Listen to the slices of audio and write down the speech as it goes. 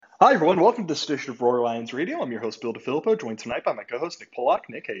Hi everyone, welcome to this edition of Roar Lions Radio. I'm your host Bill DeFilippo, joined tonight by my co-host Nick Pollock.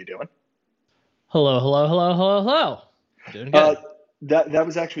 Nick, how you doing? Hello, hello, hello, hello, hello. Doing Uh, good. that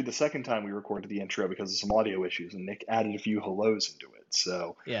was actually the second time we recorded the intro because of some audio issues, and Nick added a few hellos into it.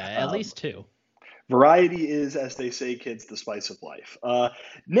 So Yeah, at um, least two. variety is, as they say, kids, the spice of life.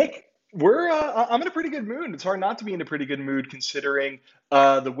 Nick, I'm in a pretty good mood. It's hard not to be in a pretty good mood considering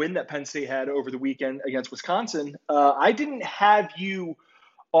the win that Penn State had over the weekend against Wisconsin. I didn't have you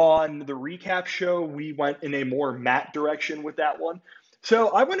on the recap show. We went in a more Matt direction with that one. So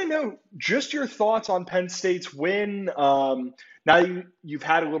I want to know just your thoughts on Penn State's win. Now you've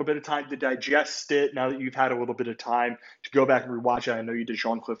had a little bit of time to digest it. Now that you've had a little bit of time to go back and rewatch it, I know you did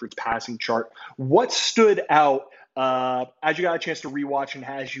Sean Clifford's passing chart. What stood out as you got a chance to rewatch and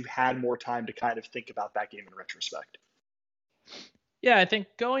as you had more time to kind of think about that game in retrospect? Yeah, I think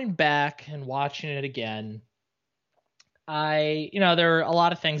going back and watching it again, there are a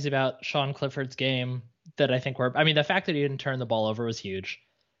lot of things about Sean Clifford's game that I think the fact that he didn't turn the ball over was huge,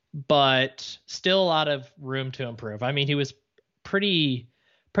 but still a lot of room to improve. I mean, he was pretty,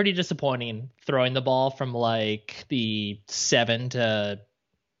 pretty disappointing throwing the ball from like the 7 to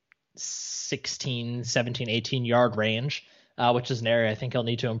 16, 17, 18 yard range, which is an area I think he'll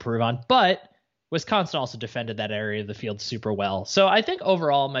need to improve on. But Wisconsin also defended that area of the field super well. So I think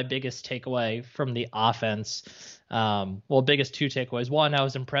overall, my biggest takeaway from the offense, biggest two takeaways. One, I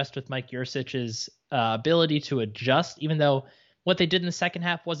was impressed with Mike Yursic's ability to adjust, even though what they did in the second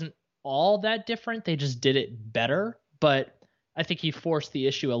half wasn't all that different. They just did it better. But I think he forced the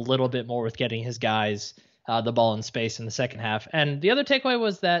issue a little bit more with getting his guys the ball in space in the second half. And the other takeaway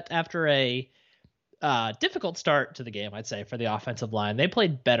was that after a difficult start to the game, I'd say, for the offensive line, they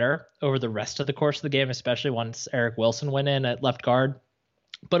played better over the rest of the course of the game, especially once Eric Wilson went in at left guard.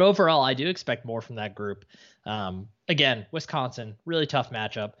 But overall, I do expect more from that group. Again, Wisconsin, really tough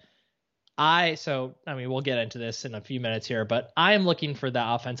matchup. We'll get into this in a few minutes here, but I am looking for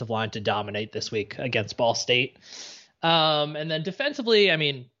the offensive line to dominate this week against Ball State. And then defensively,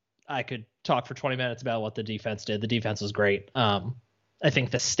 I could talk for 20 minutes about what the defense did. The defense was great. I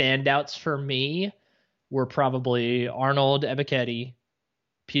think the standouts for me were probably Arnold Ebiketie,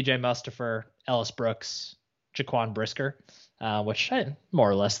 PJ Mustipher, Ellis Brooks, Jaquan Brisker, which more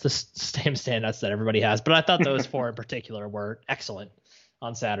or less the same standouts that everybody has. But I thought those four in particular were excellent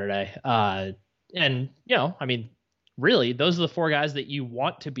on Saturday. Really, those are the four guys that you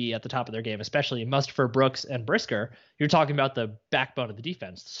want to be at the top of their game, especially Mustipher, Brooks, and Brisker. You're talking about the backbone of the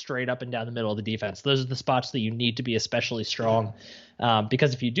defense, straight up and down the middle of the defense. Those are the spots that you need to be especially strong,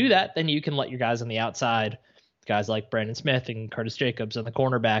 because if you do that, then you can let your guys on the outside, guys like Brandon Smith and Curtis Jacobs and the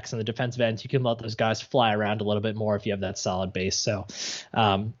cornerbacks and the defensive ends, you can let those guys fly around a little bit more if you have that solid base. So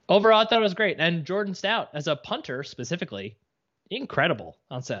overall, I thought it was great. And Jordan Stout, as a punter specifically, incredible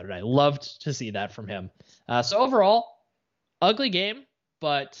on Saturday. Loved to see that from him. So overall, ugly game,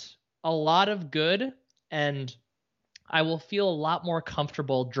 but a lot of good, and I will feel a lot more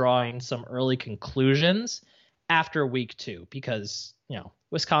comfortable drawing some early conclusions after week 2 because,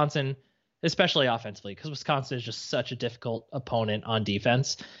 Wisconsin, especially offensively, because Wisconsin is just such a difficult opponent on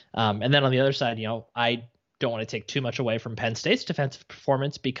defense. And then on the other side, I don't want to take too much away from Penn State's defensive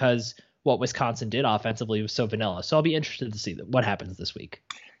performance because what Wisconsin did offensively was so vanilla. So I'll be interested to see what happens this week.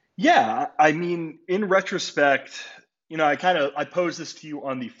 Yeah, I mean, in retrospect, I posed this to you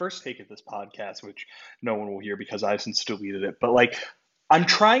on the first take of this podcast, which no one will hear because I've since deleted it. But I'm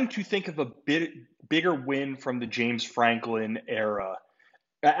trying to think of a bit bigger win from the James Franklin era,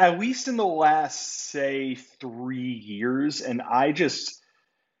 at least in the last, say, 3 years. And I just,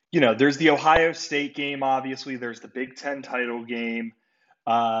 there's the Ohio State game, obviously. There's the Big Ten title game.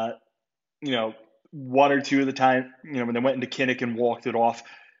 Uh, one or two of the time, when they went into Kinnick and walked it off.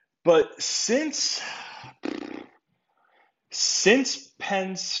 But since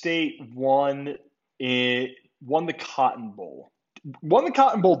Penn State won the Cotton Bowl,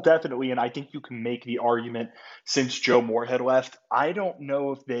 definitely, and I think you can make the argument since Joe Moorhead left. I don't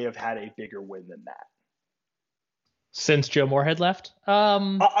know if they have had a bigger win than that. Since Joe Moorhead left?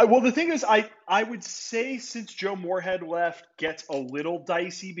 Well, the thing is, I would say since Joe Moorhead left gets a little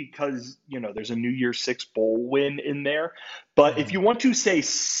dicey because, there's a New Year's Six bowl win in there. But if you want to say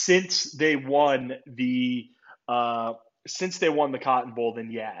since they won the Cotton Bowl,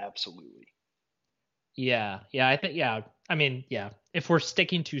 then yeah, absolutely. Yeah. I think, yeah. If we're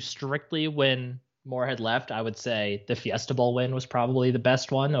sticking to strictly when Moorhead left, I would say the Fiesta Bowl win was probably the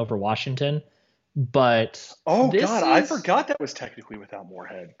best one over Washington. But I forgot that was technically without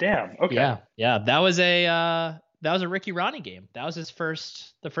Moorhead. Damn. Okay. Yeah. That was a Ricky Ronnie game. That was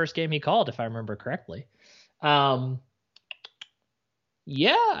the first game he called, if I remember correctly.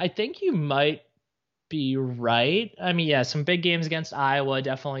 Yeah, I think you might be right. I mean, yeah, some big games against Iowa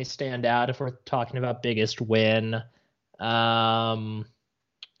definitely stand out if we're talking about biggest win. Um,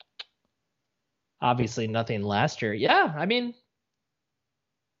 Obviously nothing last year. Yeah, I mean,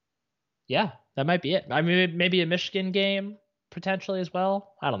 yeah, that might be it. I mean, maybe a Michigan game potentially as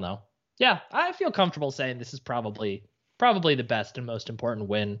well. I don't know. Yeah, I feel comfortable saying this is probably the best and most important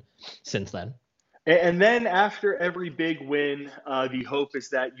win since then. And then after every big win, the hope is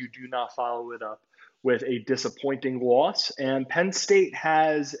that you do not follow it up with a disappointing loss. And Penn State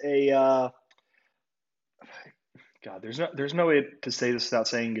has a God. There's no way to say this without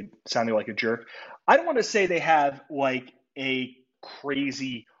saying it sounding like a jerk. I don't want to say they have like a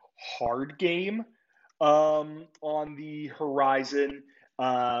crazy hard game on the horizon.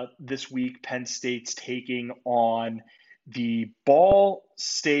 This week, Penn State's taking on the Ball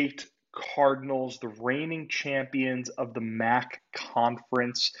State Cardinals, the reigning champions of the MAC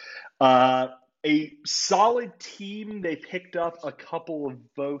conference. Uh, a solid team. They picked up a couple of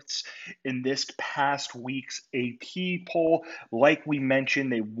votes in this past week's AP poll. Like we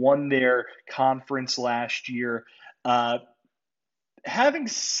mentioned, they won their conference last year. Uh, Having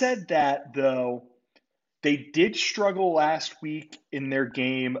said that, though, they did struggle last week in their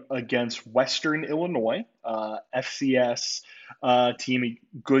game against Western Illinois, FCS team, a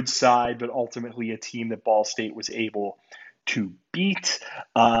good side, but ultimately a team that Ball State was able to beat.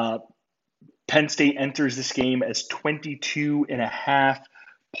 Penn State enters this game as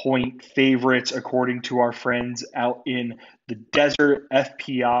 22.5-point favorites, according to our friends out in the desert.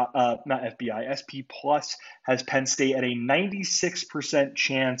 FPI, not FBI, SP Plus has Penn State at a 96%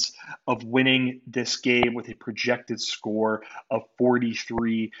 chance of winning this game with a projected score of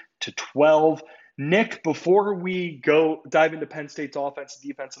 43-12. Nick, before we go dive into Penn State's offense,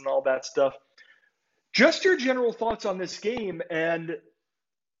 defense, and all that stuff, just your general thoughts on this game, and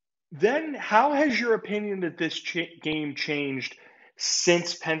then how has your opinion of this game changed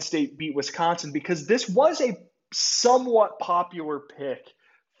since Penn State beat Wisconsin? Because this was a somewhat popular pick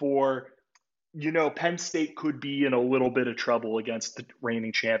for, Penn State could be in a little bit of trouble against the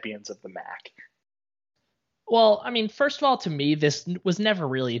reigning champions of the MAC. Well, I mean, first of all, to me, this was never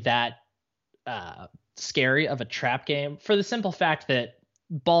really that scary of a trap game for the simple fact that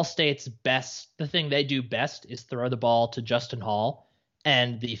Ball State's the thing they do best is throw the ball to Justin Hall.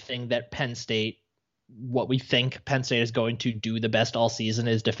 And the thing that what we think Penn State is going to do the best all season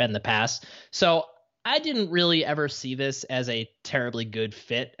is defend the pass. So I didn't really ever see this as a terribly good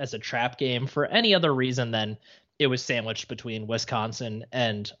fit as a trap game for any other reason than it was sandwiched between Wisconsin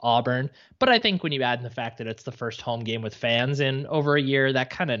and Auburn. But I think when you add in the fact that it's the first home game with fans in over a year,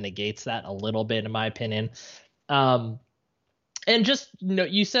 that kind of negates that a little bit, in my opinion. And just,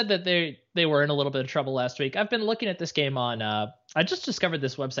 you said that they were in a little bit of trouble last week. I've been looking at this game on I just discovered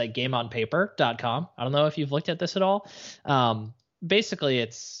this website, gameonpaper.com. I don't know if you've looked at this at all. Basically,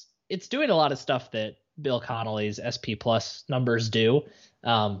 it's doing a lot of stuff that Bill Connolly's SP Plus numbers do,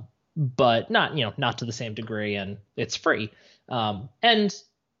 but not to the same degree, and it's free. And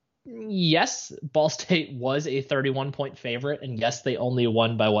yes, Ball State was a 31-point favorite, and yes, they only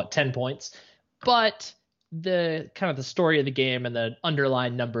won by 10 points, but the kind of the story of the game and the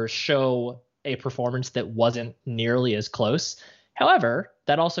underlying numbers show a performance that wasn't nearly as close. However,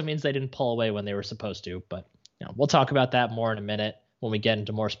 that also means they didn't pull away when they were supposed to. But we'll talk about that more in a minute when we get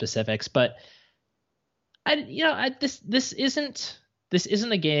into more specifics. But this isn't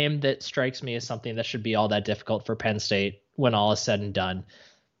a game that strikes me as something that should be all that difficult for Penn State when all is said and done.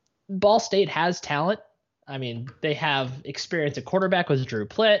 Ball State has talent. I mean, they have experience at quarterback with Drew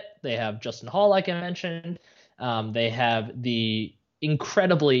Plitt. They have Justin Hall, like I mentioned. They have the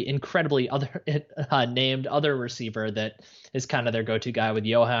incredibly other named other receiver that is kind of their go-to guy with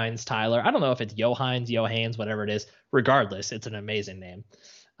Johannes Tyler. I don't know if it's Johannes, whatever it is. Regardless, it's an amazing name.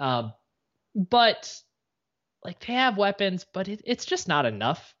 But like, they have weapons, but it's just not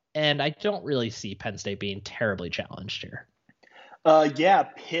enough. And I don't really see Penn State being terribly challenged here.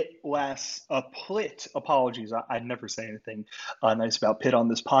 Plitt, apologies. I'd never say anything nice about Pitt on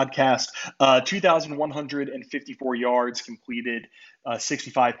this podcast. 2,154 yards completed,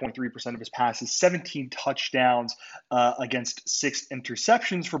 65.3% of his passes, 17 touchdowns against 6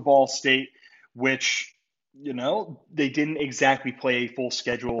 interceptions for Ball State, which, they didn't exactly play a full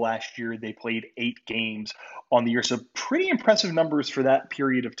schedule last year. They played 8 games on the year. So pretty impressive numbers for that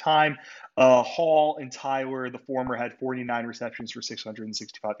period of time. Hall and Tyler, the former, had 49 receptions for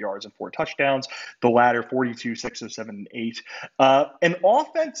 665 yards and 4 touchdowns. The latter, 42, 607, and 8. An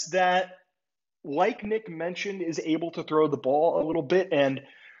offense that, like Nick mentioned, is able to throw the ball a little bit. And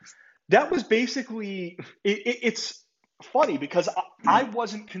that was basically it's funny because I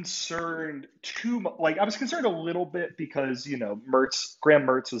wasn't concerned too much. Like I was concerned a little bit because Graham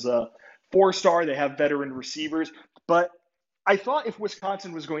Mertz was a 4-star. They have veteran receivers, but I thought if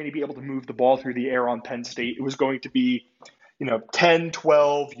Wisconsin was going to be able to move the ball through the air on Penn State, it was going to be 10,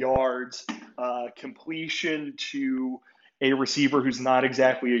 12 yards, completion to a receiver who's not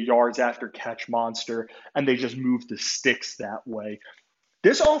exactly a yards after catch monster, and they just move the sticks that way.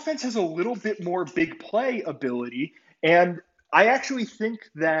 This offense has a little bit more big play ability, and I actually think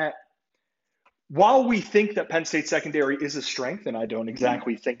that while we think that Penn State secondary is a strength, and I don't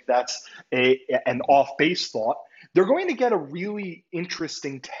exactly think that's an off-base thought, they're going to get a really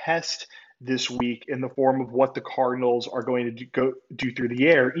interesting test this week in the form of what the Cardinals are going to do through the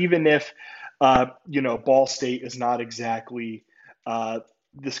air, even if Ball State is not exactly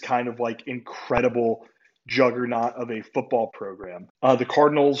this kind of like incredible juggernaut of a football program. The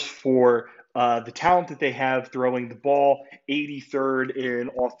Cardinals, for the talent that they have throwing the ball, 83rd in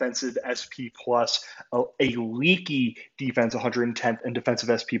offensive SP plus, a leaky defense, 110th in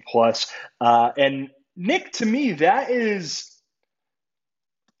defensive SP plus. And Nick, to me, that is,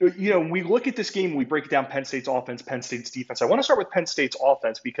 when we look at this game, we break it down Penn State's offense, Penn State's defense. I want to start with Penn State's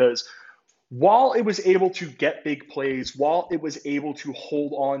offense because while it was able to get big plays, while it was able to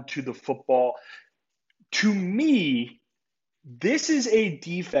hold on to the football, to me, this is a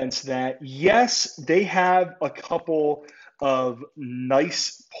defense that, yes, they have a couple of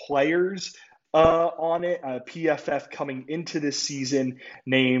nice players on it. PFF coming into this season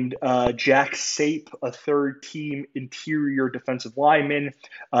named Jack Sape, a third-team interior defensive lineman,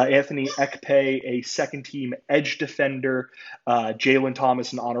 Anthony Ekpe, a second-team edge defender, Jalen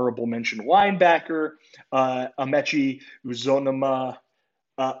Thomas, an honorable mention linebacker, Amechi Uzonama,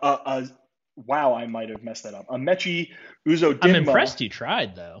 wow, I might have messed that up. Amechi Uzodinma. I'm impressed you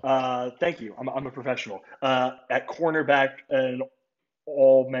tried, though. Thank you. I'm a professional. At cornerback, an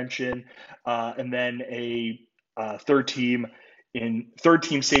all mention, and then a third team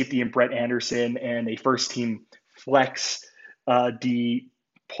safety in Brett Anderson, and a first team flex D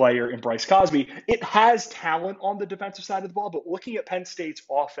player in Bryce Cosby. It has talent on the defensive side of the ball, but looking at Penn State's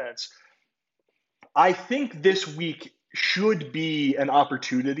offense, I think this week should be an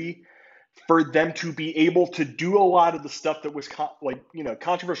opportunity for them to be able to do a lot of the stuff that was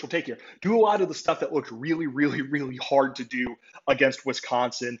controversial take here, do a lot of the stuff that looked really, really, really hard to do against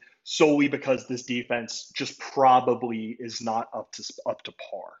Wisconsin solely because this defense just probably is not up to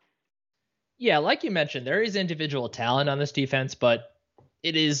par. Yeah, like you mentioned, there is individual talent on this defense, but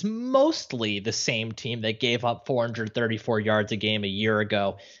it is mostly the same team that gave up 434 yards a game a year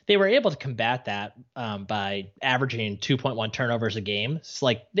ago. They were able to combat that by averaging 2.1 turnovers a game. It's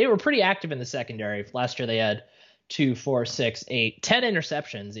like they were pretty active in the secondary. Last year they had 2, 4, 6, 8, 10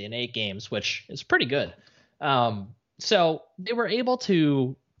 interceptions in 8 games, which is pretty good. So they were able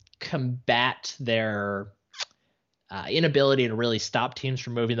to combat their inability to really stop teams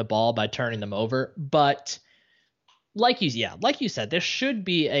from moving the ball by turning them over. But like you said, there should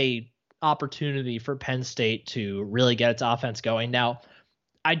be a opportunity for Penn State to really get its offense going. Now,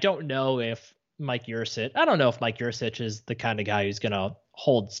 I don't know if Mike Yurcich is the kind of guy who's going to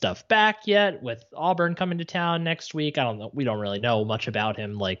hold stuff back yet with Auburn coming to town next week. I don't know. We don't really know much about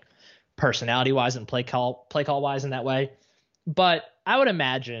him, like personality wise and play call wise in that way. But I would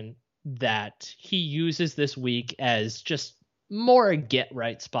imagine that he uses this week as just more a get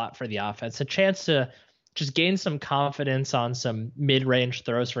right spot for the offense, a chance to just gain some confidence on some mid-range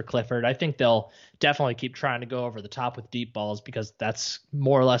throws for Clifford. I think they'll definitely keep trying to go over the top with deep balls because that's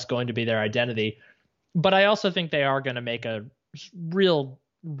more or less going to be their identity. But I also think they are going to make a real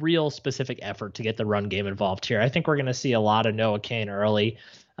specific effort to get the run game involved here. I think we're going to see a lot of Noah Cain early.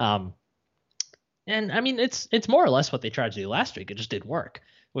 And I mean, it's more or less what they tried to do last week. It just didn't work.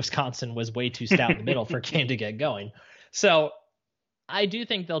 Wisconsin was way too stout in the middle for Cain to get going. So I do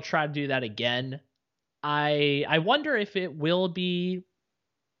think they'll try to do that again. I wonder if it will be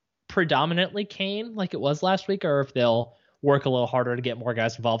predominantly Cain like it was last week, or if they'll work a little harder to get more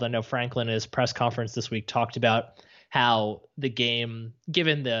guys involved. I know Franklin in his press conference this week talked about how the game,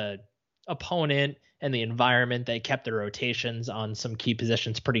 given the opponent and the environment, they kept the rotations on some key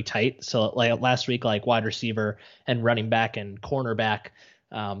positions pretty tight. So like last week, like wide receiver and running back and cornerback,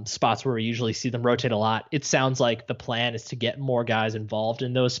 spots where we usually see them rotate a lot. It sounds like the plan is to get more guys involved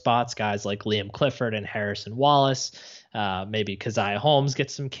in those spots, guys like Liam Clifford and Harrison Wallace. Maybe Keziah Holmes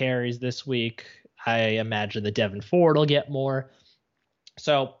gets some carries this week. I imagine that Devin Ford will get more.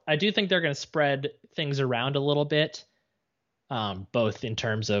 So I do think they're going to spread things around a little bit, both in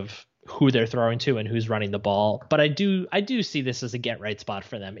terms of who they're throwing to and who's running the ball. But I do see this as a get right spot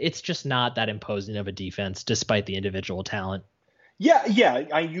for them. It's just not that imposing of a defense despite the individual talent. Yeah,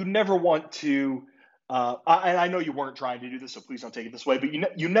 yeah. You never want to, and I know you weren't trying to do this, so please don't take it this way. But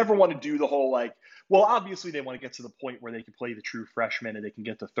you never want to do the whole like, well, obviously they want to get to the point where they can play the true freshman and they can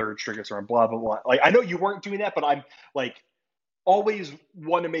get the third stringers or blah blah blah. Like I know you weren't doing that, but I'm like always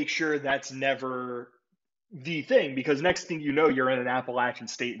want to make sure that's never the thing because next thing you know, you're in an Appalachian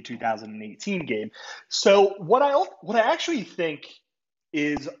State in 2018 game. So what I actually think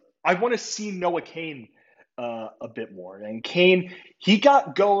is I want to see Noah Cain a bit more. And Cain, he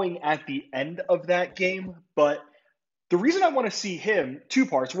got going at the end of that game, but the reason I want to see him, two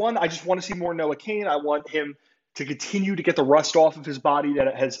parts. One, I just want to see more Noah Cain. I want him to continue to get the rust off of his body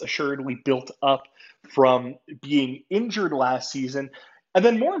that has assuredly built up from being injured last season. And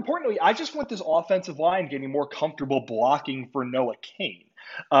then more importantly, I just want this offensive line getting more comfortable blocking for Noah Cain.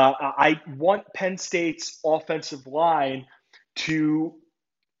 I want Penn State's offensive line to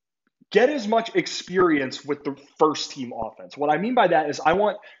get as much experience with the first team offense. What I mean by that is I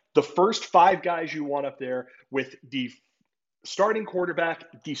want the first five guys you want up there with the starting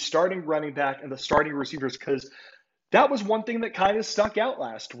quarterback, the starting running back, and the starting receivers, because that was one thing that kind of stuck out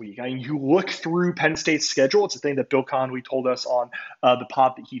last week. I mean, you look through Penn State's schedule. It's a thing that Bill Connolly told us on the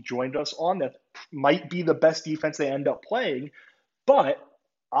pod that he joined us on that might be the best defense they end up playing. But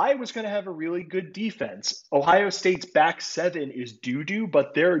I was going to have a really good defense. Ohio State's back seven is doo-doo,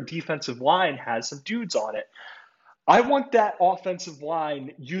 but their defensive line has some dudes on it. I want that offensive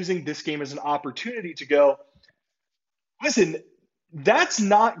line using this game as an opportunity to go, listen, that's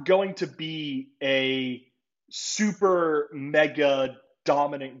not going to be a super mega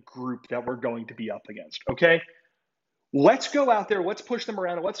dominant group that we're going to be up against, okay? Let's go out there, let's push them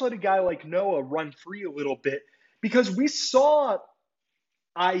around, and let's let a guy like Noah run free a little bit because we saw –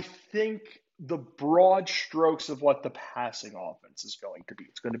 I think the broad strokes of what the passing offense is going to be.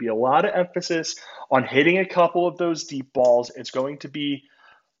 It's going to be a lot of emphasis on hitting a couple of those deep balls. It's going to be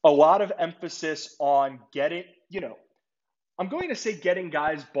a lot of emphasis on getting, I'm going to say getting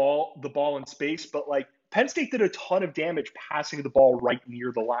guys the ball in space, but like Penn State did a ton of damage passing the ball right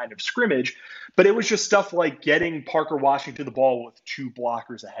near the line of scrimmage, but it was just stuff like getting Parker Washington the ball with two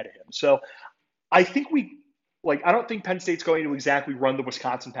blockers ahead of him. So I think I don't think Penn State's going to exactly run the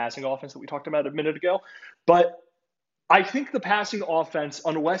Wisconsin passing offense that we talked about a minute ago, but I think the passing offense,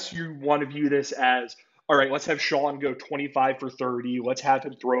 unless you want to view this as, all right, let's have Sean go 25 for 30, let's have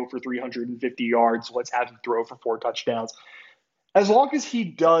him throw for 350 yards, let's have him throw for 4 touchdowns. As long as he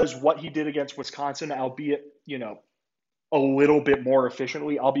does what he did against Wisconsin, albeit, a little bit more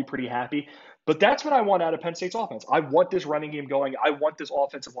efficiently, I'll be pretty happy. But that's what I want out of Penn State's offense. I want this running game going. I want this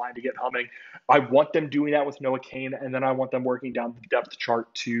offensive line to get humming. I want them doing that with Noah Cain, and then I want them working down the depth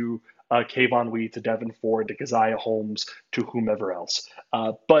chart to Kayvon Lee, to Devin Ford, to Keziah Holmes, to whomever else.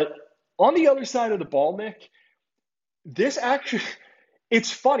 But on the other side of the ball, Nick, this actually,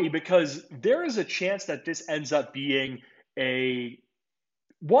 it's funny because there is a chance that this ends up being it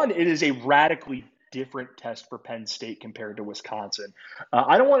is a radically different test for Penn State compared to Wisconsin.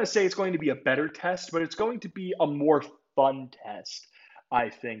 I don't want to say it's going to be a better test, but it's going to be a more fun test, I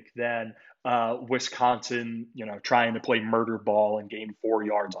think, than Wisconsin, trying to play murder ball and gain 4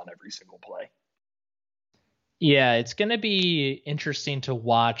 yards on every single play. Yeah, it's going to be interesting to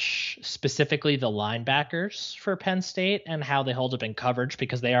watch specifically the linebackers for Penn State and how they hold up in coverage,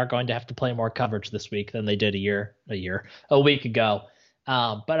 because they are going to have to play more coverage this week than they did a week ago.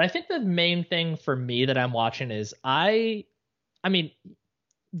 But I think the main thing for me that I'm watching is I mean,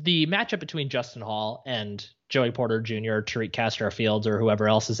 the matchup between Justin Hall and Joey Porter Jr., Tariq Castro-Fields, or whoever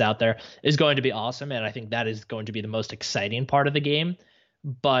else is out there is going to be awesome. And I think that is going to be the most exciting part of the game.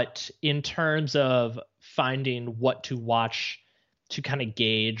 But in terms of finding what to watch to kind of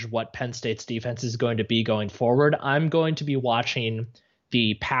gauge what Penn State's defense is going to be going forward, I'm going to be watching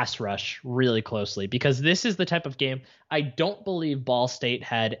the pass rush really closely, because this is the type of game I don't believe Ball State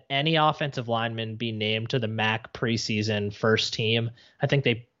had any offensive lineman be named to the MAC preseason first team. I think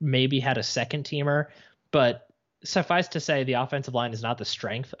they maybe had a second teamer, but suffice to say the offensive line is not the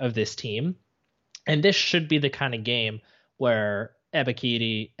strength of this team. And this should be the kind of game where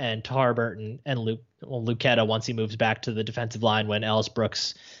Ebiketie and Tarburton and Lucetta, once he moves back to the defensive line, when Ellis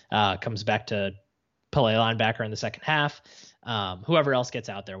Brooks comes back to play linebacker in the second half, whoever else gets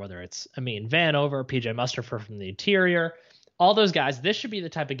out there, whether it's Amin Vanover, PJ Mustafa from the interior, all those guys, this should be the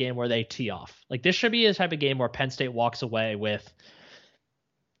type of game where they tee off. Like, this should be the type of game where Penn State walks away with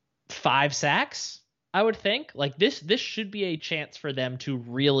 5 sacks, I would think like this should be a chance for them to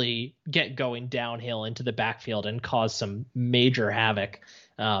really get going downhill into the backfield and cause some major havoc.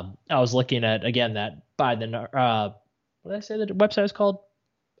 I was looking at again that by the what did I say the website is called?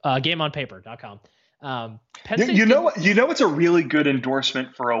 GameOnPaper.com. Penn State You know what's a really good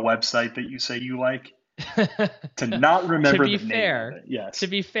endorsement for a website that you say you like? To not remember the name of it. Yes. To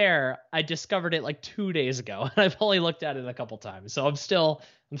be fair, I discovered it like 2 days ago, and I've only looked at it a couple times. So I'm still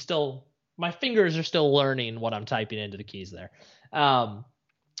my fingers are still learning what I'm typing into the keys there.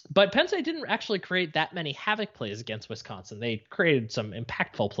 But Penn State didn't actually create that many havoc plays against Wisconsin. They created some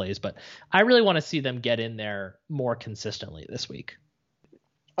impactful plays, but I really want to see them get in there more consistently this week.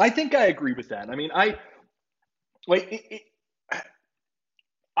 I think I agree with that. I mean, I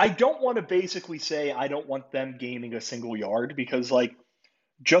don't want to basically say I don't want them gaining a single yard because like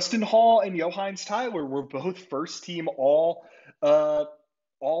Justin Hall and Johannes Tyler were both first team all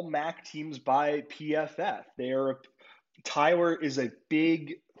MAC teams by PFF. Tyler is a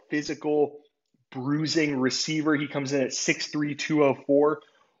big physical bruising receiver. He comes in at 6'3", 204.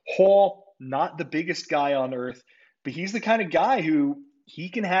 Hall, not the biggest guy on earth, but he's the kind of guy who he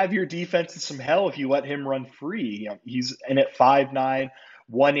can have your defense in some hell if you let him run free. You know, he's in at 5'9",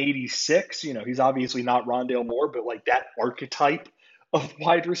 186. You know, he's obviously not Rondale Moore, but like that archetype of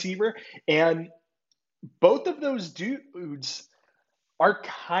wide receiver. And both of those dudes are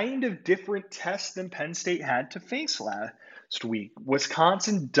kind of different tests than Penn State had to face last week.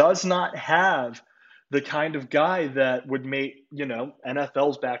 Wisconsin does not have the kind of guy that would make, you know,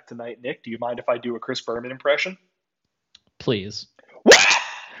 NFL's back tonight. Nick, do you mind if I do a Chris Berman impression? Please.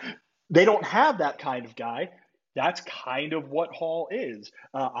 They don't have that kind of guy. That's kind of what Hall is.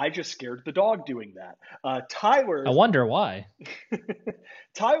 I just scared the dog doing that. Tyler. I wonder why.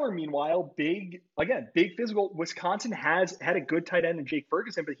 Tyler, meanwhile, big physical. Wisconsin has had a good tight end in Jake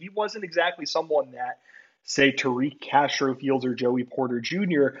Ferguson, but he wasn't exactly someone that, say, Tariq Castro-Fields or Joey Porter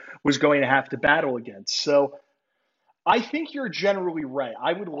Jr. was going to have to battle against. So I think you're generally right.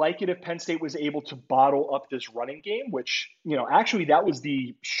 I would like it if Penn State was able to bottle up this running game, which, you know, actually that was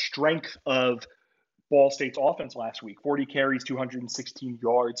the strength of Ball State's offense last week. 40 carries, 216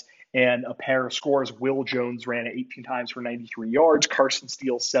 yards, and a pair of scores. Will Jones ran it 18 times for 93 yards. Carson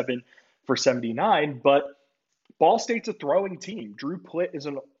Steele 7 for 79. But Ball State's a throwing team. Drew Plitt is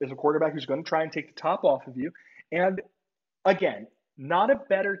a quarterback who's going to try and take the top off of you. And again, not a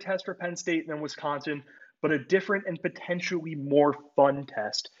better test for Penn State than Wisconsin, but a different and potentially more fun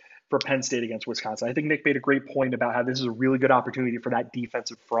test for Penn State against Wisconsin. I think Nick made a great point about how this is a really good opportunity for that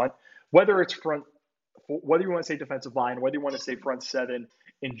defensive front, whether you want to say defensive line, whether you want to say front seven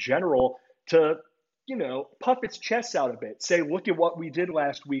in general, to, you know, puff its chest out a bit. Say, look at what we did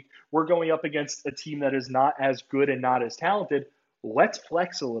last week. We're going up against a team that is not as good and not as talented. Let's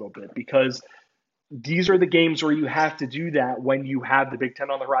flex a little bit, because these are the games where you have to do that when you have the Big Ten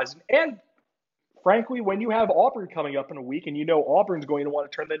on the horizon. And frankly, when you have Auburn coming up in a week and you know Auburn's going to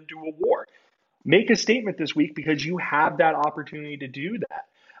want to turn that into a war, make a statement this week because you have that opportunity to do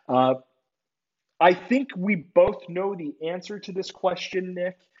that. I think we both know the answer to this question,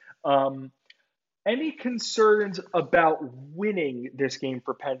 Nick. Any concerns about winning this game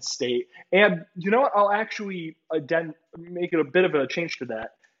for Penn State? And you know what? I'll actually make it a bit of a change to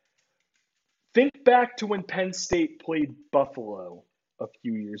that. Think back to when Penn State played Buffalo a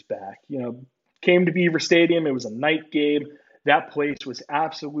few years back. You know, came to Beaver Stadium. It was a night game. That place was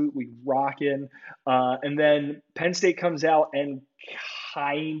absolutely rocking. And then Penn State comes out and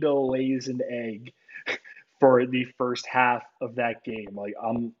kind of lays an egg for the first half of that game. Like,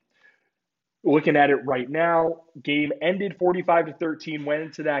 I'm looking at it right now. Game ended 45-13, went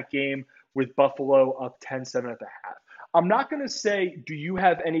into that game with Buffalo up 10-7 at the half. I'm not going to say, do you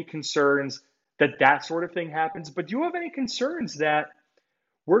have any concerns that sort of thing happens, but do you have any concerns that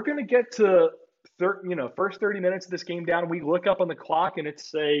we're going to get to first 30 minutes of this game down, and we look up on the clock and it's,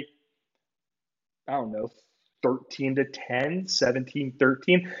 say, I don't know, 13-10,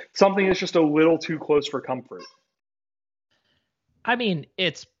 17-13, something that's just a little too close for comfort? I mean,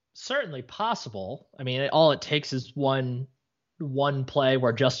 it's certainly possible. I mean, all it takes is one play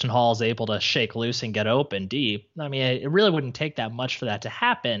where Justin Hall is able to shake loose and get open deep. I mean, it really wouldn't take that much for that to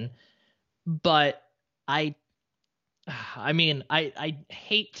happen. But I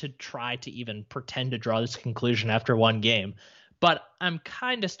hate to try to even pretend to draw this conclusion after one game, but I'm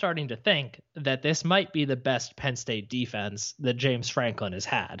kind of starting to think that this might be the best Penn State defense that James Franklin has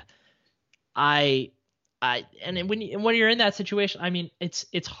had. And when you're in that situation, I mean,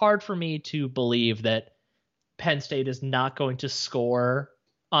 it's hard for me to believe that Penn State is not going to score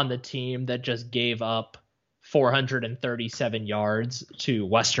on the team that just gave up 437 yards to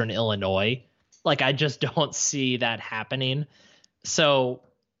Western Illinois Like, I just don't see that happening. So,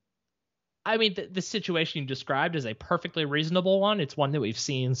 I mean, the situation you described is a perfectly reasonable one. It's one that we've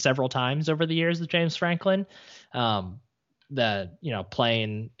seen several times over the years with James Franklin. Um,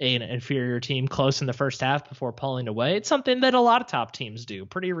 playing an inferior team close in the first half before pulling away. It's something that a lot of top teams do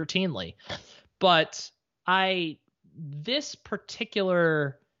pretty routinely. But this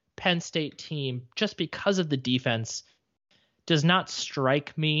particular Penn State team, just because of the defense, does not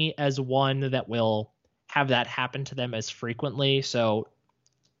strike me as one that will have that happen to them as frequently. So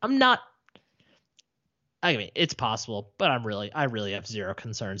I'm not. I mean, it's possible, but I really have zero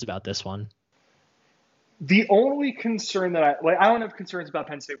concerns about this one. The only concern that I don't have concerns about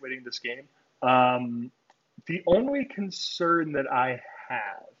Penn State winning this game. The only concern that I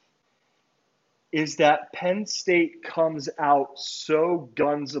have is that Penn State comes out so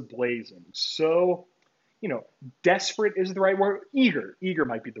guns a-blazing, so, desperate is the right word. Eager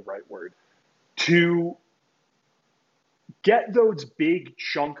might be the right word, to get those big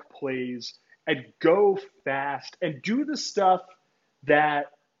chunk plays and go fast and do the stuff that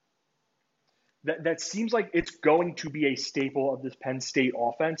seems like it's going to be a staple of this Penn State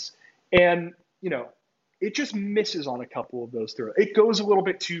offense. And, it just misses on a couple of those throws. It goes a little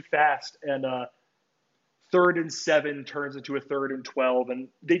bit too fast, and 3rd and 7 turns into a 3rd and 12, and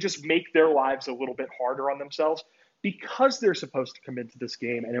they just make their lives a little bit harder on themselves because they're supposed to come into this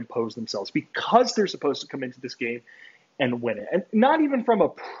game and impose themselves, because they're supposed to come into this game and win it. And not even from a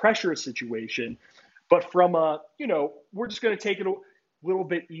pressure situation, but from we're just going to take it a little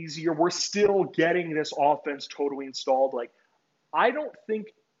bit easier. We're still getting this offense totally installed. Like, I don't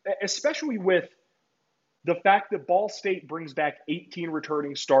think, especially with the fact that Ball State brings back 18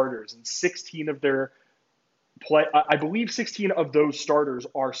 returning starters and 16 of their I believe 16 of those starters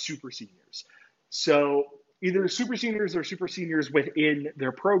are super seniors. So either super seniors or super seniors within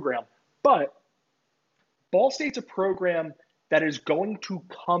their program. But Ball State's a program that is going to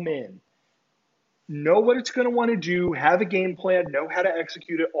come in, know what it's going to want to do, have a game plan, know how to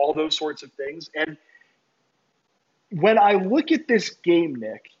execute it, all those sorts of things. And when I look at this game,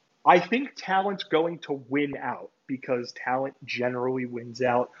 Nick, I think talent's going to win out because talent generally wins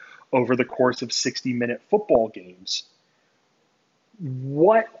out over the course of 60-minute football games.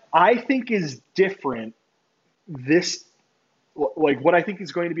 What I think is different what I think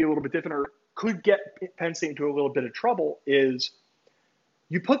is going to be a little bit different or could get Penn State into a little bit of trouble is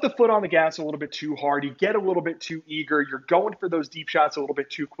you put the foot on the gas a little bit too hard, you get a little bit too eager, you're going for those deep shots a little bit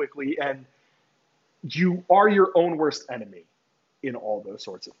too quickly, and you are your own worst enemy in all those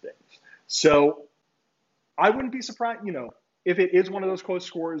sorts of things. So I wouldn't be surprised, if it is one of those close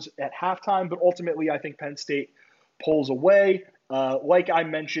scores at halftime, but ultimately I think Penn State pulls away. Like I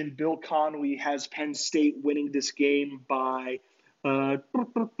mentioned, Bill Connolly has Penn State winning this game by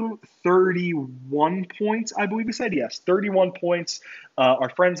 31 points, I believe he said. Yes, 31 points. Our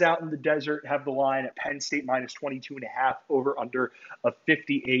friends out in the desert have the line at Penn State minus 22.5 over under a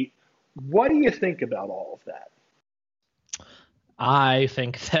 58. What do you think about all of that? I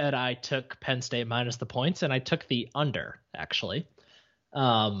think that I took Penn State minus the points, and I took the under, actually.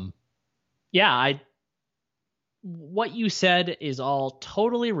 What you said is all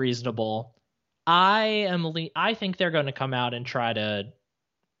totally reasonable. I think they're going to come out and try to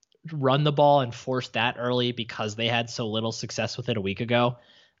run the ball and force that early because they had so little success with it a week ago.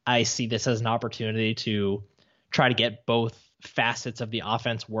 I see this as an opportunity to try to get both facets of the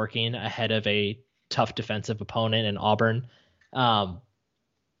offense working ahead of a tough defensive opponent in Auburn.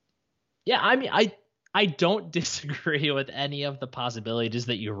 I don't disagree with any of the possibilities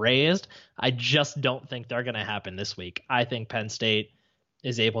that you raised. I just don't think they're going to happen this week. I think Penn State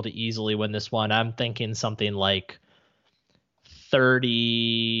is able to easily win this one. I'm thinking something like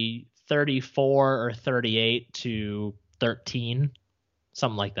 30, 34 or 38-13,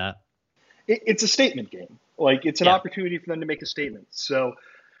 something like that. It's a statement game. Like, it's an opportunity for them to make a statement. So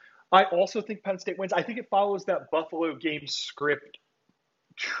I also think Penn State wins. I think it follows that Buffalo game script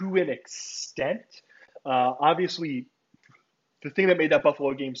to an extent. Obviously, the thing that made that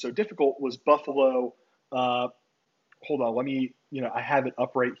Buffalo game so difficult was Buffalo. Hold on, I have it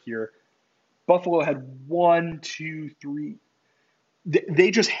up right here. Buffalo had 1, 2, 3. They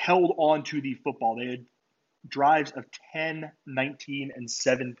just held on to the football. They had drives of 10, 19, and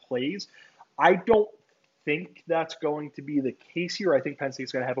 7 plays. I don't think that's going to be the case here. I think Penn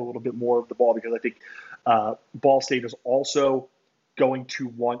State's going to have a little bit more of the ball because I think Ball State is also going to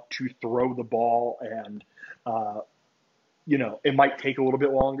want to throw the ball, and it might take a little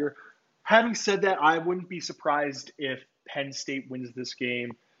bit longer. Having said that, I wouldn't be surprised if Penn State wins this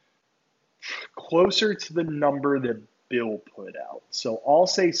game closer to the number that Bill put out. So I'll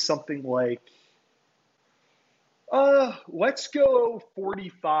say something like Let's go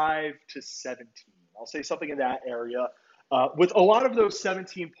 45-17. I'll say something in that area. With a lot of those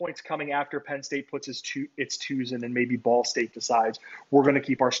 17 points coming after Penn State puts its twos in, and maybe Ball State decides we're going to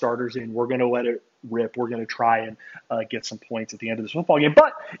keep our starters in, we're going to let it rip, we're going to try and get some points at the end of this football game.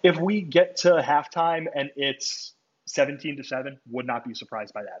 But if we get to halftime and it's 17-7, would not be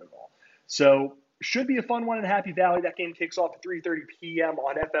surprised by that at all. So should be a fun one in Happy Valley. That game kicks off at 3:30 p.m.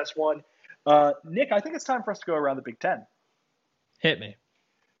 on FS1. Nick, I think it's time for us to go around the Big Ten. Hit me.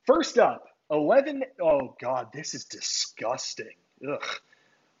 First up, 11. Oh, God, this is disgusting. Ugh.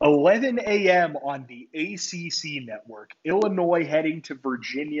 11 a.m. on the ACC network. Illinois heading to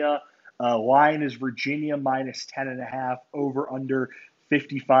Virginia. Line is Virginia minus 10.5, over under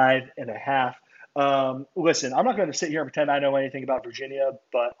 55.5. Listen, I'm not going to sit here and pretend I know anything about Virginia,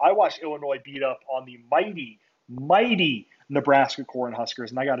 but I watched Illinois beat up on the mighty Nebraska Cornhuskers,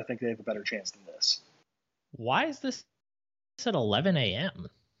 and I got to think they have a better chance than this. Why is this at 11 a.m.?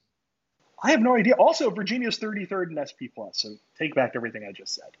 I have no idea. Also, Virginia's 33rd in SP+, so take back everything I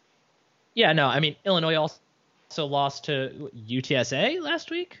just said. Yeah, no, I mean, Illinois also lost to UTSA last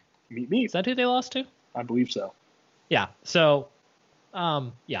week? Meet me. Is that who they lost to? I believe so. Yeah, so,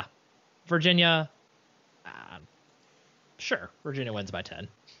 yeah. Virginia, sure, Virginia wins by 10.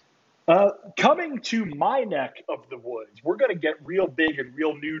 Coming to my neck of the woods, we're going to get real big and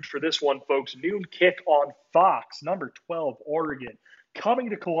real nude for this one, folks. Noon kick on Fox, number 12, Oregon. Coming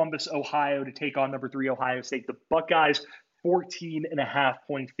to Columbus, Ohio to take on number 3, Ohio State. The Buckeyes,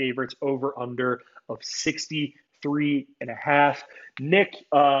 14.5-point favorites, over under of 63.5. Nick,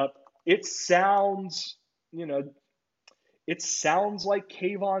 it sounds like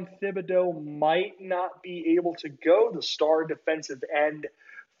Kayvon Thibodeau might not be able to go, the star defensive end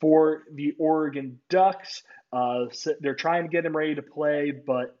for the Oregon Ducks. So they're trying to get him ready to play,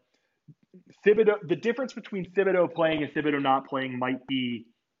 but Thibodeau, the difference between Thibodeau playing and Thibodeau not playing might be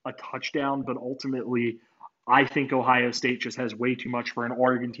a touchdown, but ultimately I think Ohio State just has way too much for an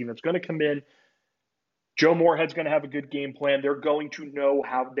Oregon team that's going to come in. Joe Moorhead's going to have a good game plan. They're going to know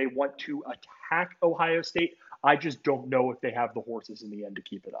how they want to attack Ohio State. I just don't know if they have the horses in the end to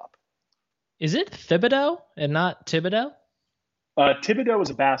keep it up. Is it Thibodeau and not Thibodeau? Thibodeau is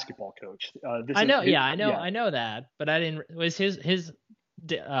a basketball coach. I know that, but I didn't. Was his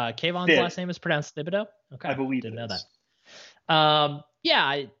Kayvon's last name is pronounced Thibodeau? Okay, I believe didn't know that. Yeah,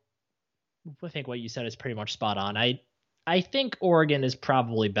 I think what you said is pretty much spot on. I think Oregon is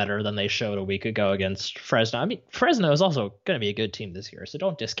probably better than they showed a week ago against Fresno. I mean, Fresno is also going to be a good team this year, so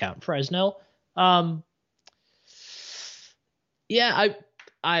don't discount Fresno. Yeah,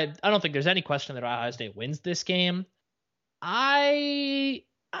 I don't think there's any question that Ohio State wins this game. I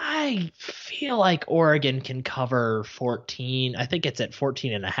feel like Oregon can cover 14. I think it's at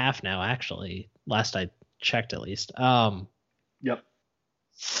 14.5 now, actually. Last I checked, at least. Yep.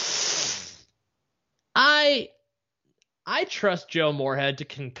 I trust Joe Moorhead to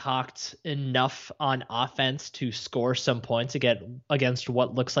concoct enough on offense to score some points against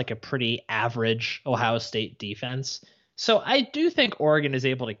what looks like a pretty average Ohio State defense. So I do think Oregon is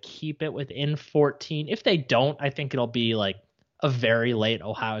able to keep it within 14. If they don't, I think it'll be like a very late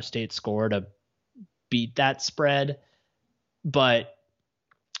Ohio State score to beat that spread. But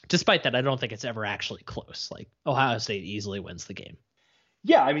despite that, I don't think it's ever actually close. Like, Ohio State easily wins the game.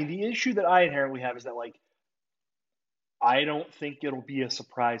 Yeah, I mean, the issue that I inherently have is that, like, I don't think it'll be a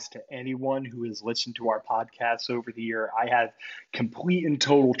surprise to anyone who has listened to our podcasts over the year. I have complete and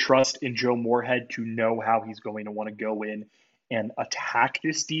total trust in Joe Moorhead to know how he's going to want to go in and attack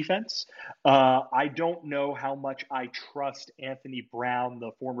this defense. I don't know how much I trust Anthony Brown, the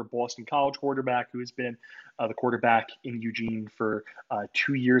former Boston College quarterback who has been the quarterback in Eugene for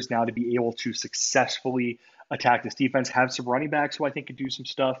 2 years now, to be able to successfully attack this defense. Have some running backs who I think could do some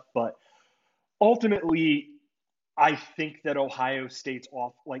stuff, but ultimately, I think that Ohio State's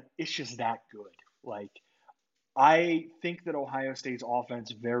it's just that good. Like, I think that Ohio State's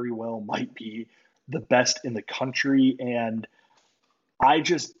offense very well might be the best in the country, and I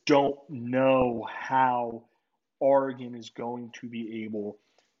just don't know how Oregon is going to be able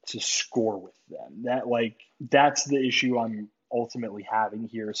to score with them. That's the issue I'm ultimately having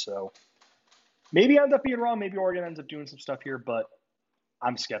here. So maybe I end up being wrong. Maybe Oregon ends up doing some stuff here, but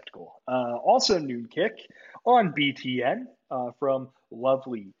I'm skeptical. Also, noon kick on BTN from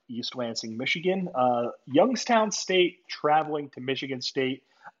lovely East Lansing, Michigan. Youngstown State traveling to Michigan State.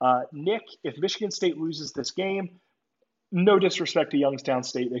 Nick, if Michigan State loses this game, no disrespect to Youngstown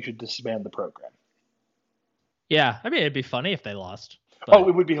State, they should disband the program. Yeah, I mean, it'd be funny if they lost. But... Oh,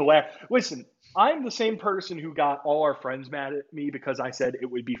 it would be hilarious. Listen, I'm the same person who got all our friends mad at me because I said it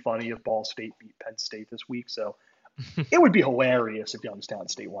would be funny if Ball State beat Penn State this week. So It would be hilarious if Youngstown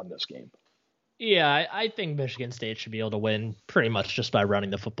State won this game. Yeah, I think Michigan State should be able to win pretty much just by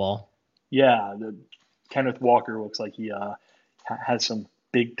running the football. Yeah, Kenneth Walker looks like he has some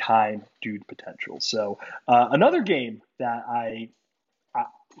big time dude potential. So another game that I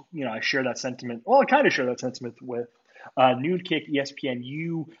share that sentiment. Well, I kind of share that sentiment with noon kick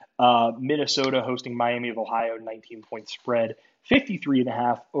ESPNU, Minnesota hosting Miami of Ohio, 19-point spread,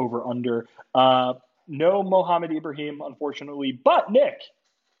 53.5 over under. No Mohamed Ibrahim, unfortunately, but Nick,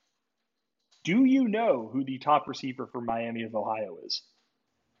 do you know who the top receiver for Miami of Ohio is?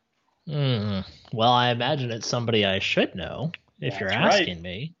 Well, I imagine it's somebody I should know if you're asking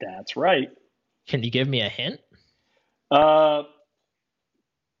me. That's right. Can you give me a hint? How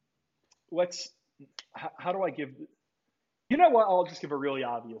do I give? You know what? I'll just give a really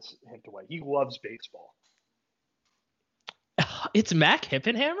obvious hint away. He loves baseball. It's Mac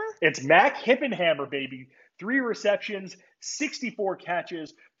Hippenhammer? It's Mac Hippenhammer, baby. 3 receptions, 64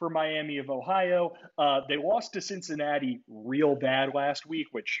 catches for Miami of Ohio. They lost to Cincinnati real bad last week,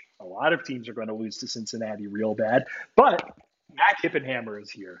 which a lot of teams are going to lose to Cincinnati real bad. But Mac Hippenhammer is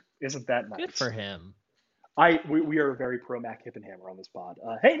here. Isn't that nice? Good for him. We are very pro Mac Hippenhammer on this pod.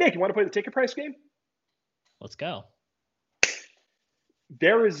 Hey, Nick, you want to play the ticket price game? Let's go.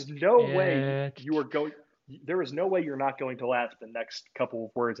 There is no way There is no way you're not going to laugh the next couple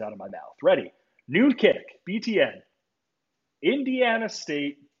of words out of my mouth. Ready? Noon kick, BTN. Indiana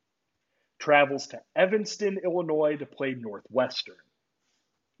State travels to Evanston, Illinois to play Northwestern.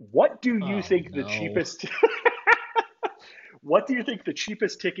 What do you think the cheapest What do you think the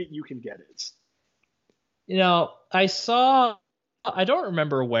cheapest ticket you can get is? I don't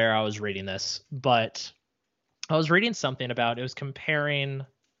remember where I was reading this, but I was reading something about it was comparing.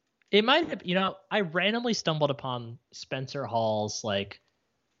 It might have, I randomly stumbled upon Spencer Hall's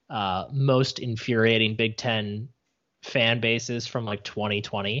most infuriating Big Ten fan bases from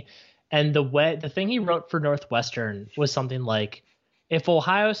 2020. And the thing he wrote for Northwestern was something like, if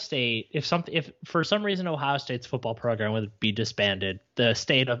for some reason Ohio State's football program would be disbanded, the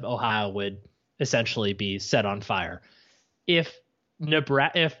state of Ohio would essentially be set on fire. If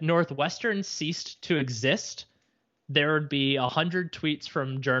Northwestern ceased to exist, there would be 100 tweets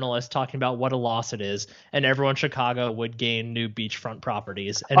from journalists talking about what a loss it is, and everyone in Chicago would gain new beachfront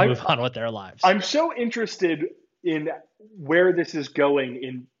properties and move on with their lives. I'm so interested in where this is going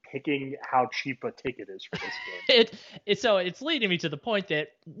in picking how cheap a ticket is for this game. So it's leading me to the point that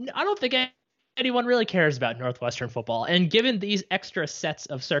I don't think anyone really cares about Northwestern football. And given these extra sets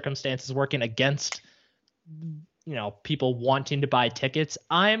of circumstances working against, people wanting to buy tickets,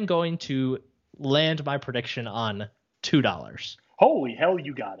 I'm going to land my prediction on $2. Holy hell,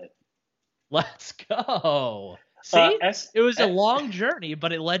 you got it. Let's go. See, it was a long journey,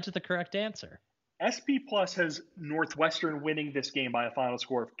 but it led to the correct answer. SP Plus has Northwestern winning this game by a final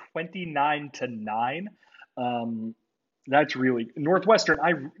score of 29-9. That's really Northwestern.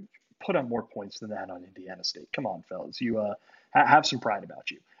 I put up more points than that on Indiana State. Come on, fellas, you have some pride about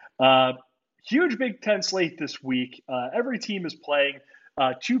you. Huge Big Ten slate this week. Every team is playing.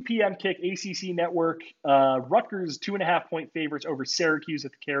 2 p.m. kick, ACC Network. Rutgers 2.5-point favorites over Syracuse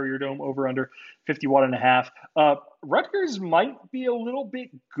at the Carrier Dome, over under 51.5. Rutgers might be a little bit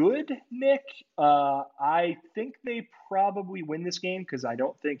good, Nick. I think they probably win this game because I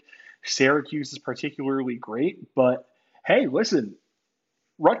don't think Syracuse is particularly great. But hey, listen,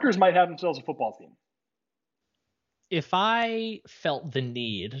 Rutgers might have themselves a football team. If I felt the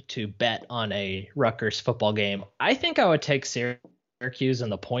need to bet on a Rutgers football game, I think I would take Syracuse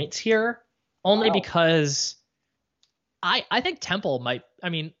and the points here, only because I think Temple might.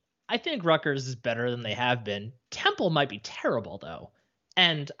 I think Rutgers is better than they have been. Temple might be terrible though,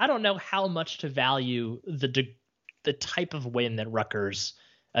 and I don't know how much to value the type of win that Rutgers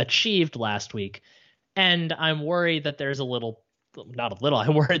achieved last week, and I'm worried that there's I'm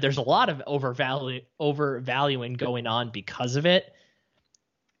worried there's a lot of overvaluing going on because of it.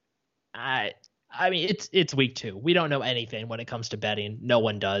 It's week 2. We don't know anything when it comes to betting. No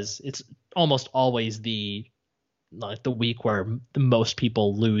one does. It's almost always the week where the most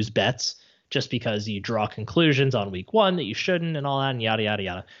people lose bets just because you draw conclusions on week 1 that you shouldn't and all that and yada, yada,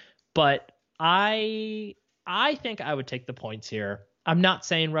 yada. But I think I would take the points here. I'm not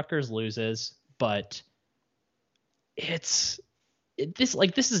saying Rutgers loses, but this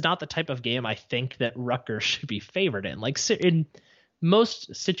is not the type of game I think that Rutgers should be favored in. In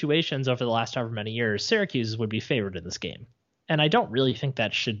most situations over the last however many years, Syracuse would be favored in this game. And I don't really think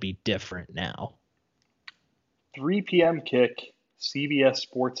that should be different now. 3 p.m. kick, CBS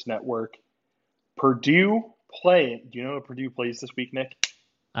Sports Network. Purdue play. Do you know what Purdue plays this week, Nick?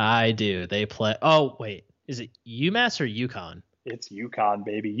 I do. They play. Oh, wait. Is it UMass or UConn? It's UConn,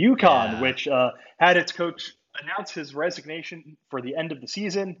 baby. UConn, Yeah. which had its coach announce his resignation for the end of the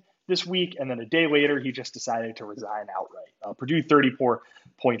season this week, and then a day later, he just decided to resign outright. Purdue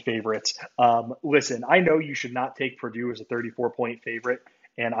 34-point favorites. Listen, I know you should not take Purdue as a 34-point favorite,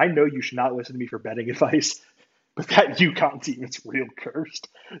 and I know you should not listen to me for betting advice, but that UConn team is real cursed.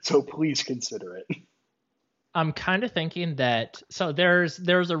 So please consider it. I'm kind of thinking that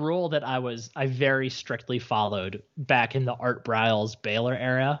there's a rule that I very strictly followed back in the Art Briles Baylor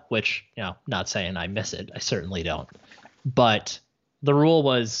era, which, not saying I miss it. I certainly don't. But the rule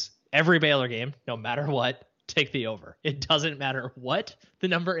was every Baylor game, no matter what, take the over. It doesn't matter what the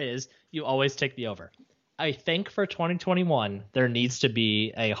number is, you always take the over. I think for 2021, there needs to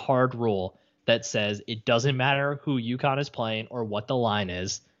be a hard rule that says it doesn't matter who UConn is playing or what the line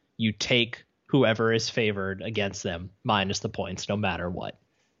is. You take whoever is favored against them minus the points, no matter what.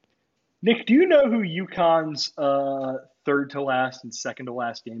 Nick, do you know who UConn's third to last and second to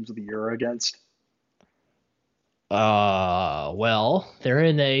last games of the year are against? Well, they're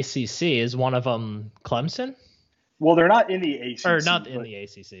in the ACC. Is one of them Clemson? Well, they're not in the ACC. Or not in the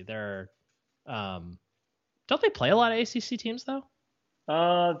ACC. They're, don't they play a lot of ACC teams though?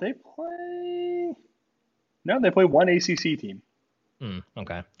 They play one ACC team.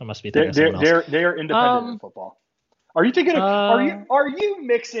 Okay, I must be thinking of someone else. They are independent in football. Are you thinking of? Are you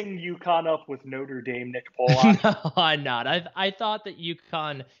mixing UConn up with Notre Dame, Nick Pollock? No, I'm not. I thought that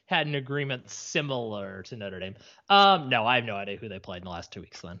UConn had an agreement similar to Notre Dame. No, I have no idea who they played in the last 2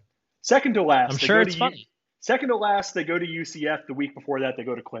 weeks. Then second to last. I'm sure it's funny. Second to last, they go to UCF. The week before that, they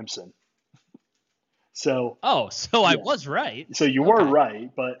go to Clemson. So. Oh, so yeah. I was right. So you were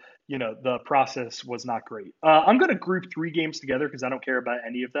right, but the process was not great. I'm going to group 3 games together because I don't care about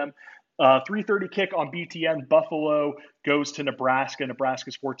any of them. 3:30 kick on BTN. Buffalo goes to Nebraska.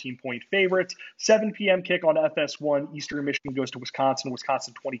 Nebraska's 14-point favorites. 7 p.m. kick on FS1. Eastern Michigan goes to Wisconsin.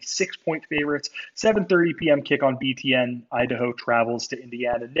 Wisconsin 26-point favorites. 7:30 p.m. kick on BTN. Idaho travels to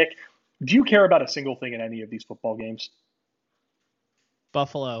Indiana. Nick, do you care about a single thing in any of these football games?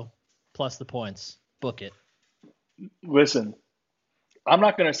 Buffalo plus the points. Book it. Listen, I'm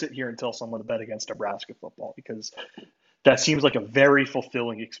not going to sit here and tell someone to bet against Nebraska football because that seems like a very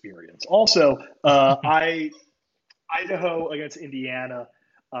fulfilling experience. Also, Idaho against Indiana.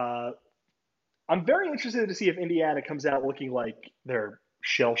 I'm very interested to see if Indiana comes out looking like they're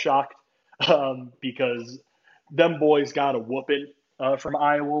shell-shocked because them boys got a whooping from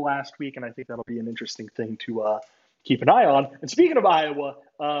Iowa last week, and I think that'll be an interesting thing to keep an eye on. And speaking of Iowa,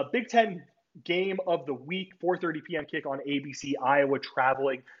 Big Ten game of the week, 4:30 p.m. kick on ABC. Iowa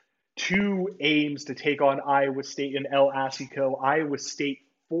traveling to Ames to take on Iowa State in El Assico. Iowa State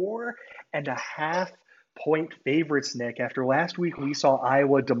 4.5-point favorites, Nick. After last week, we saw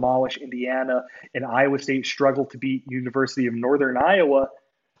Iowa demolish Indiana and Iowa State struggle to beat University of Northern Iowa.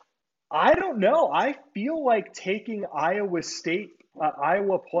 I don't know. I feel like taking Iowa State,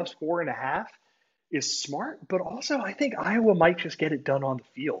 Iowa plus 4.5 is smart, but also I think Iowa might just get it done on the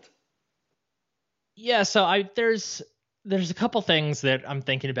field. Yeah, so there's a couple things that I'm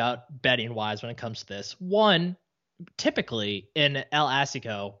thinking about betting wise when it comes to this. One, typically in El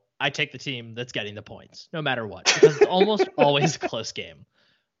Assico, I take the team that's getting the points, no matter what, because it's almost always a close game.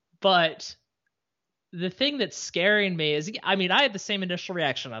 But the thing that's scaring me is, I had the same initial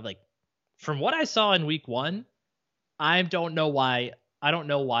reaction. I'm like, from what I saw in week 1, I don't know why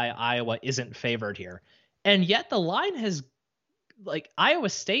Iowa isn't favored here. And yet the line has, Iowa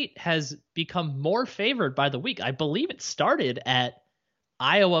State has become more favored by the week. I believe it started at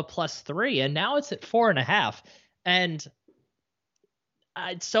Iowa plus 3, and now it's at 4.5. And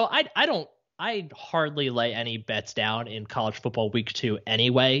I hardly lay any bets down in college football week 2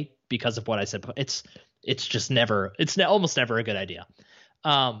 anyway, because of what I said. It's almost never a good idea.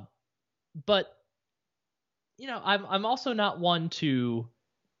 But I'm also not one to,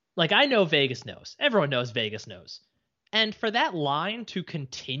 I know Vegas knows. Everyone knows Vegas knows. And for that line to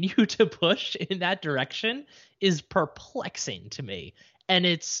continue to push in that direction is perplexing to me. And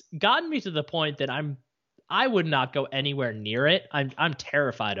it's gotten me to the point that I would not go anywhere near it. I'm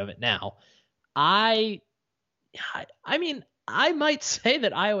terrified of it now. I might say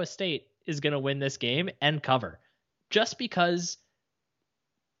that Iowa State is going to win this game and cover, just because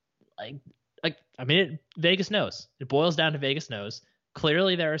Vegas knows. It boils down to Vegas knows.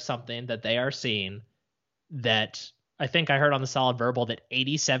 Clearly there is something that they are seeing that I think I heard on the Solid Verbal that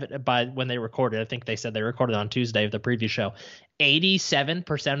 87 by when they recorded, I think they said they recorded on Tuesday of the preview show,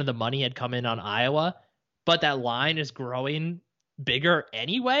 87% of the money had come in on Iowa, but that line is growing bigger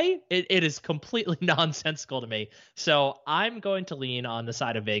anyway. It is completely nonsensical to me. So I'm going to lean on the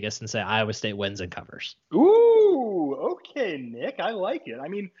side of Vegas and say Iowa State wins and covers. Ooh, okay, Nick. I like it. I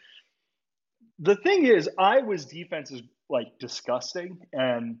mean, the thing is, Iowa's defense is like disgusting,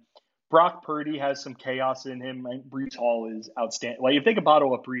 and Brock Purdy has some chaos in him. And Brees Hall is outstanding. Like if they could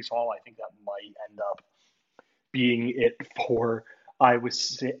bottle up Brees Hall, I think that might end up being it for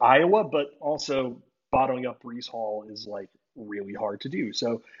Iowa. But also bottling up Brees Hall is like really hard to do.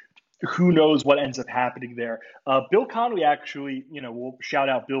 So who knows what ends up happening there. Bill Connolly actually, we'll shout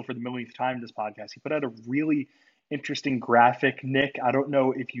out Bill for the millionth time in this podcast. He put out a really interesting graphic, Nick. I don't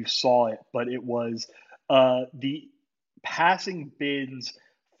know if you saw it, but it was the passing bids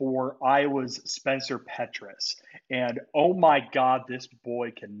for Iowa's Spencer Petras. And oh my God, this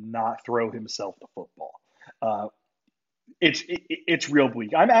boy cannot throw himself the football. It's real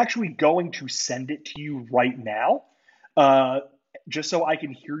bleak. I'm actually going to send it to you right now. Just so I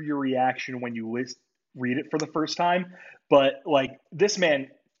can hear your reaction when you read it for the first time. But like this man,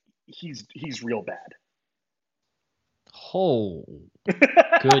 he's real bad. Oh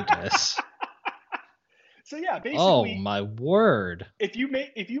goodness. So yeah, basically. Oh my word. If you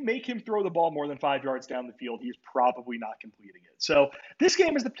make him throw the ball more than 5 yards down the field, he's probably not completing it. So this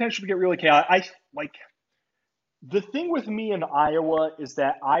game has the potential to get really chaotic. The thing with me in Iowa is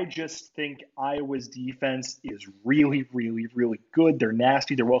that I just think Iowa's defense is really, really, really good. They're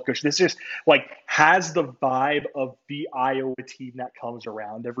nasty. They're well coached. This just has the vibe of the Iowa team that comes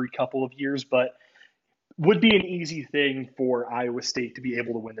around every couple of years, but would be an easy thing for Iowa State to be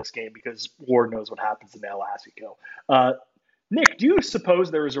able to win this game because Lord knows what happens in El Asico. Nick, do you suppose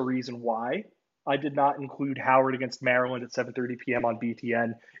there is a reason why I did not include Howard against Maryland at 7:30 p.m. on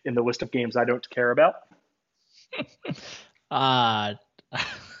BTN in the list of games I don't care about? I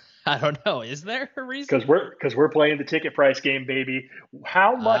don't know. Is there a reason? Because we're playing the ticket price game, baby.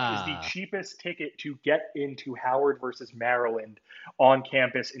 How much is the cheapest ticket to get into Howard versus Maryland on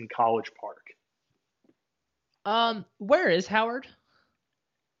campus in College Park? Where is Howard?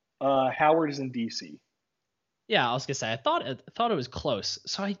 Howard is in DC. Yeah, I was gonna say I thought it was close.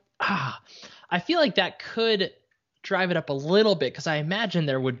 So I feel like that could drive it up a little bit because I imagine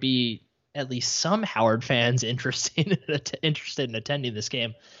there would be at least some Howard fans interested in attending this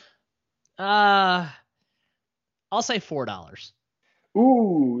game. I'll say $4.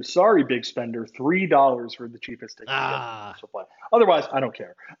 Ooh, sorry, big spender. $3 for the cheapest ticket. Otherwise, I don't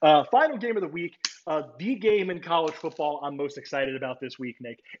care. Final game of the week. The game in college football I'm most excited about this week,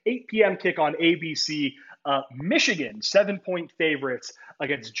 Nick. 8 p.m. kick on ABC. Michigan, 7-point favorites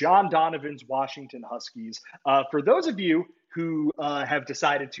against John Donovan's Washington Huskies. For those of you who have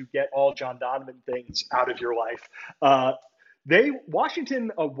decided to get all John Donovan things out of your life,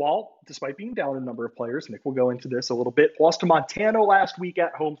 Washington, despite being down a number of players, Nick will go into this a little bit, lost to Montana last week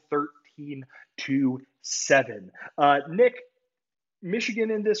at home 13-7. Nick, Michigan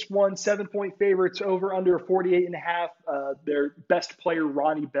in this one, 7-point favorites, over under 48.5. Their best player,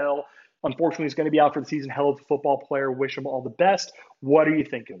 Ronnie Bell, unfortunately is going to be out for the season. Hell of a football player. Wish him all the best. What are you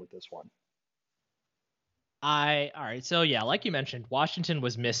thinking with this one? All right. So yeah, like you mentioned, Washington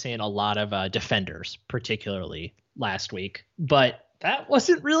was missing a lot of defenders, particularly last week, but that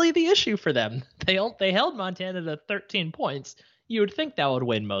wasn't really the issue for them. They held Montana to 13 points. You would think that would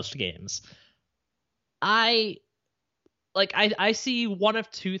win most games. I see one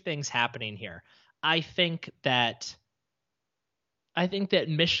of two things happening here. I think that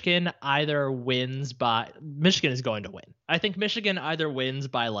Michigan is going to win. I think Michigan either wins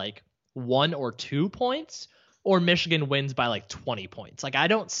by 1 or 2 points, or Michigan wins by 20 points. I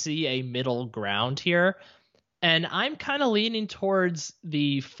don't see a middle ground here. And I'm kind of leaning towards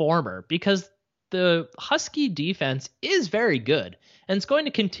the former because the Husky defense is very good and it's going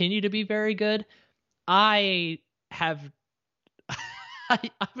to continue to be very good. I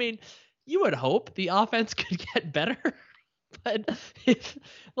mean, you would hope the offense could get better, but if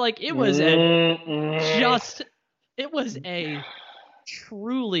it was a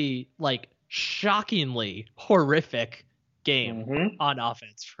truly shockingly horrific game on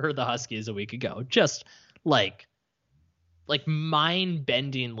offense for the Huskies a week ago. Just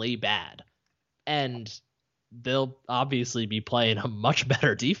mind-bendingly bad. And they'll obviously be playing a much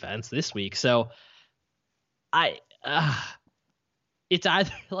better defense this week. So it's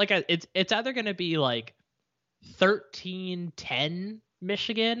either it's either going to be 13-10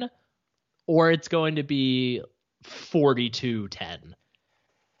 Michigan, or it's going to be 42-10.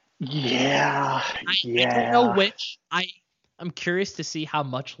 Yeah. I don't know which. I'm curious to see how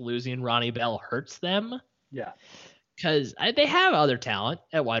much losing Ronnie Bell hurts them. Yeah. Because they have other talent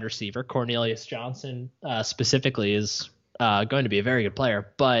at wide receiver. Cornelius Johnson specifically is going to be a very good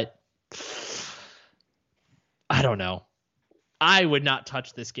player, but I don't know. I would not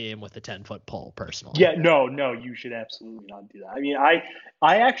touch this game with a 10-foot pole personally. Yeah, no, you should absolutely not do that. I mean, I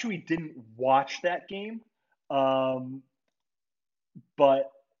actually didn't watch that game, um,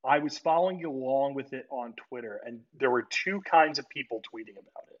 but I was following along with it on Twitter, and there were two kinds of people tweeting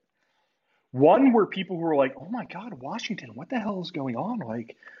about it. One were people who were like, "Oh my God, Washington, what the hell is going on?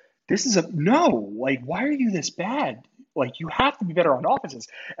 Like, this is a no. Like, why are you this bad? Like, you have to be better on offenses."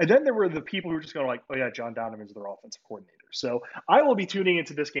 And then there were the people who were just going like, "Oh yeah, John Donovan's their offensive coordinator." So I will be tuning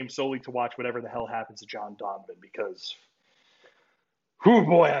into this game solely to watch whatever the hell happens to John Donovan because, oh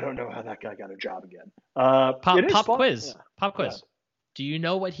boy, I don't know how that guy got a job again. It is Pop fun. quiz. Yeah. Pop Yeah. quiz. Do you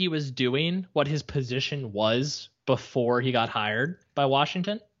know what he was doing? What his position was before he got hired by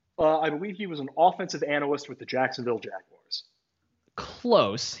Washington? I believe he was an offensive analyst with the Jacksonville Jaguars.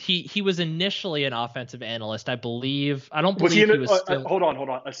 Close. He was initially an offensive analyst, I believe. I don't Was he? believe he was still. Hold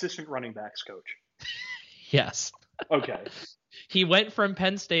on. Assistant running backs coach. Yes. Okay. He went from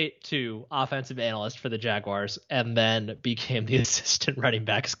Penn State to offensive analyst for the Jaguars and then became the assistant running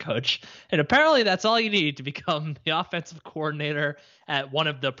backs coach. And apparently that's all you need to become the offensive coordinator at one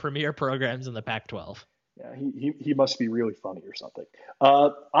of the premier programs in the Pac-12. Yeah, he must be really funny or something.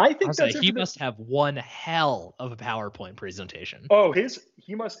 I think that's it. He must have one hell of a PowerPoint presentation. Oh,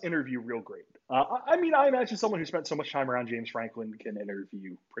 he must interview real great. I mean, I imagine someone who spent so much time around James Franklin can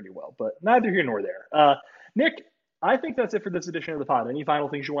interview pretty well, but neither here nor there. Nick, I think that's it for this edition of the pod. Any final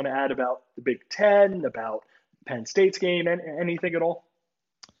things you want to add about the Big Ten, about Penn State's game, and anything at all?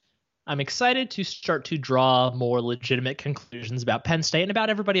 I'm excited to start to draw more legitimate conclusions about Penn State and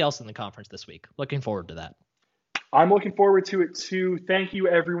about everybody else in the conference this week. Looking forward to that. I'm looking forward to it too. Thank you,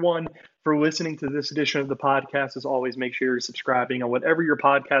 everyone, for listening to this edition of the podcast. As always, make sure you're subscribing on whatever your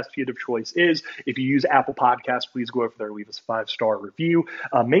podcast feed of choice is. If you use Apple Podcasts, please go over there and leave us a 5-star review.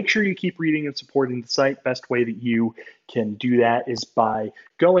 Make sure you keep reading and supporting the site. Best way that you can do that is by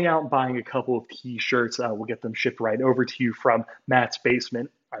going out and buying a couple of t-shirts. We'll get them shipped right over to you from Matt's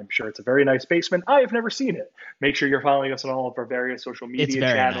Basement. I'm sure it's a very nice basement. I have never seen it. Make sure you're following us on all of our various social media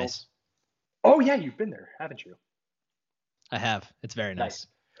channels. Nice. Oh, yeah, you've been there, haven't you? I have. It's very nice.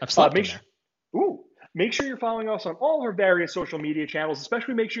 I've slept in there. Make sure you're following us on all our various social media channels.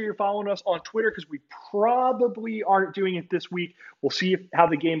 Especially make sure you're following us on Twitter because we probably aren't doing it this week. We'll see how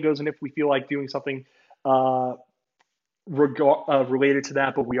the game goes and if we feel like doing something related to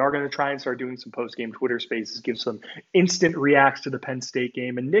that. But we are going to try and start doing some post-game Twitter spaces, give some instant reacts to the Penn State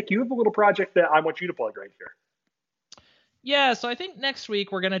game. And Nick, you have a little project that I want you to plug right here. Yeah, so I think next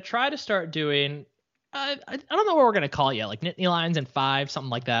week we're going to try to start doing I don't know what we're going to call it yet, like Nittany Lions in 5, something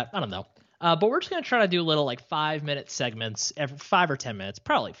like that. I don't know. But we're just going to try to do little like 5-minute segments, every 5 or 10 minutes,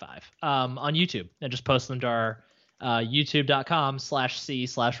 probably 5, on YouTube, and just post them to our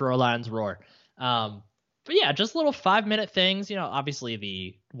youtube.com/c/RoarLionsRoar. But yeah, just little 5-minute things. You know, obviously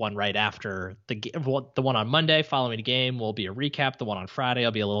the one right after the one on Monday following the game will be a recap. The one on Friday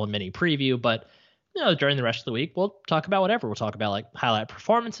will be a little mini preview, but during the rest of the week, we'll talk about whatever. We'll talk about like highlight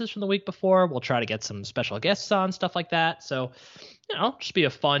performances from the week before. We'll try to get some special guests on, stuff like that. So, just be a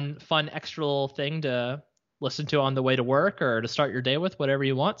fun extra little thing to listen to on the way to work or to start your day with, whatever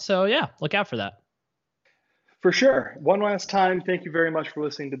you want. So yeah, look out for that. For sure. One last time, thank you very much for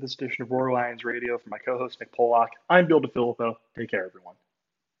listening to this edition of Roar Lions Radio. For my co-host, Nick Pollock, I'm Bill DeFilippo. Take care, everyone.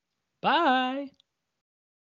 Bye.